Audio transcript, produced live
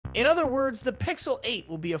In other words, the Pixel 8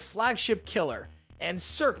 will be a flagship killer, and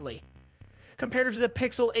certainly, compared to the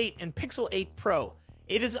Pixel 8 and Pixel 8 Pro,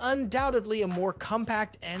 it is undoubtedly a more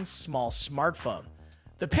compact and small smartphone.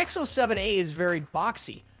 The Pixel 7a is very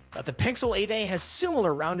boxy, but the Pixel 8a has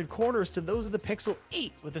similar rounded corners to those of the Pixel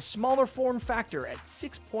 8 with a smaller form factor at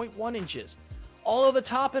 6.1 inches. Although the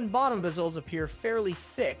top and bottom bezels appear fairly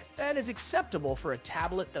thick, that is acceptable for a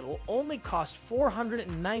tablet that will only cost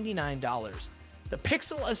 $499. The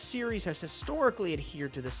Pixel S series has historically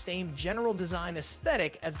adhered to the same general design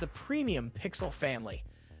aesthetic as the premium Pixel family.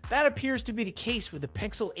 That appears to be the case with the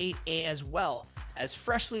Pixel 8a as well, as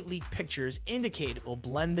freshly leaked pictures indicate it will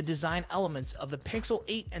blend the design elements of the Pixel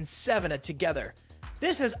 8 and 7 together.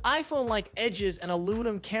 This has iPhone-like edges, an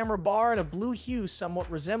aluminum camera bar, and a blue hue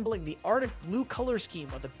somewhat resembling the Arctic blue color scheme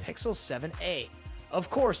of the Pixel 7a. Of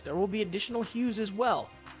course, there will be additional hues as well,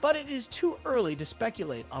 but it is too early to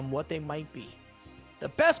speculate on what they might be. The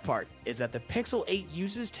best part is that the Pixel 8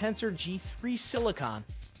 uses Tensor G3 silicon,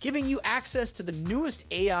 giving you access to the newest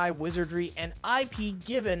AI wizardry and IP.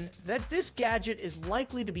 Given that this gadget is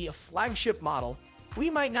likely to be a flagship model, we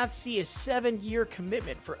might not see a 7-year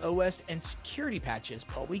commitment for OS and security patches,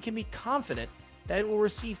 but we can be confident that it will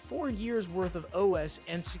receive 4 years worth of OS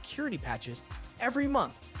and security patches every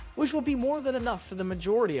month, which will be more than enough for the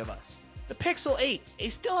majority of us. The Pixel 8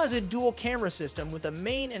 still has a dual camera system with a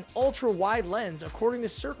main and ultra-wide lens according to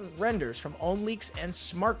certain renders from OwnLeaks and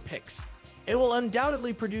SmartPix. It will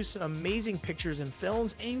undoubtedly produce some amazing pictures and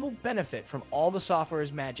films, and you will benefit from all the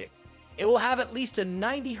software's magic. It will have at least a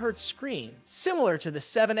 90Hz screen, similar to the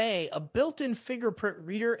 7a, a built-in fingerprint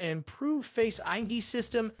reader, an improved Face ID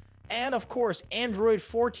system, and of course Android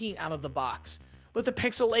 14 out of the box. With the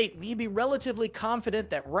Pixel 8, we can be relatively confident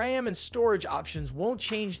that RAM and storage options won't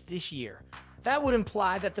change this year. That would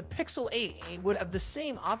imply that the Pixel 8 would have the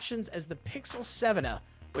same options as the Pixel 7a,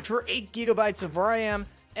 which were 8GB of RAM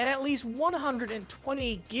and at least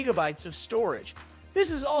 128GB of storage.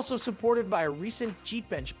 This is also supported by a recent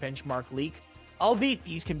Geekbench benchmark leak, albeit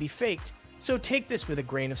these can be faked, so take this with a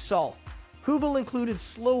grain of salt. Google included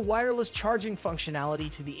slow wireless charging functionality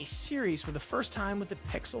to the A series for the first time with the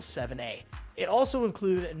Pixel 7a. It also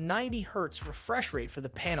included a 90Hz refresh rate for the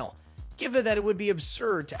panel. Given that it would be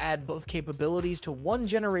absurd to add both capabilities to one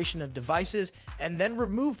generation of devices and then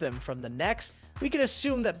remove them from the next, we can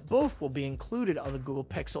assume that both will be included on the Google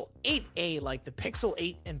Pixel 8a like the Pixel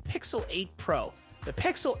 8 and Pixel 8 Pro. The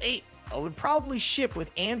Pixel 8 would probably ship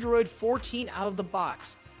with Android 14 out of the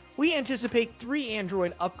box. We anticipate 3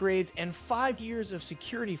 Android upgrades and 5 years of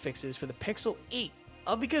security fixes for the Pixel 8,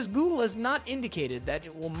 because Google has not indicated that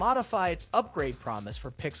it will modify its upgrade promise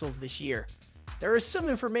for Pixels this year. There is some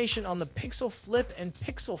information on the Pixel Flip and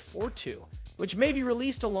Pixel 4 II, which may be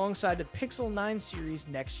released alongside the Pixel 9 series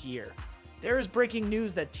next year. There is breaking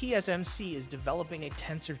news that TSMC is developing a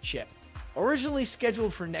Tensor chip. Originally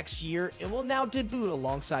scheduled for next year, it will now debut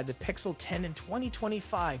alongside the Pixel 10 in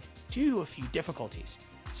 2025 due to a few difficulties.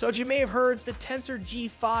 So as you may have heard, the Tensor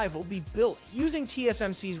G5 will be built using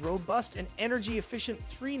TSMC's robust and energy-efficient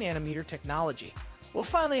 3nm technology. We'll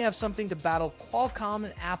finally have something to battle Qualcomm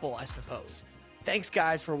and Apple, I suppose. Thanks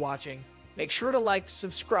guys for watching. Make sure to like,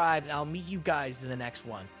 subscribe, and I'll meet you guys in the next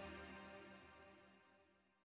one.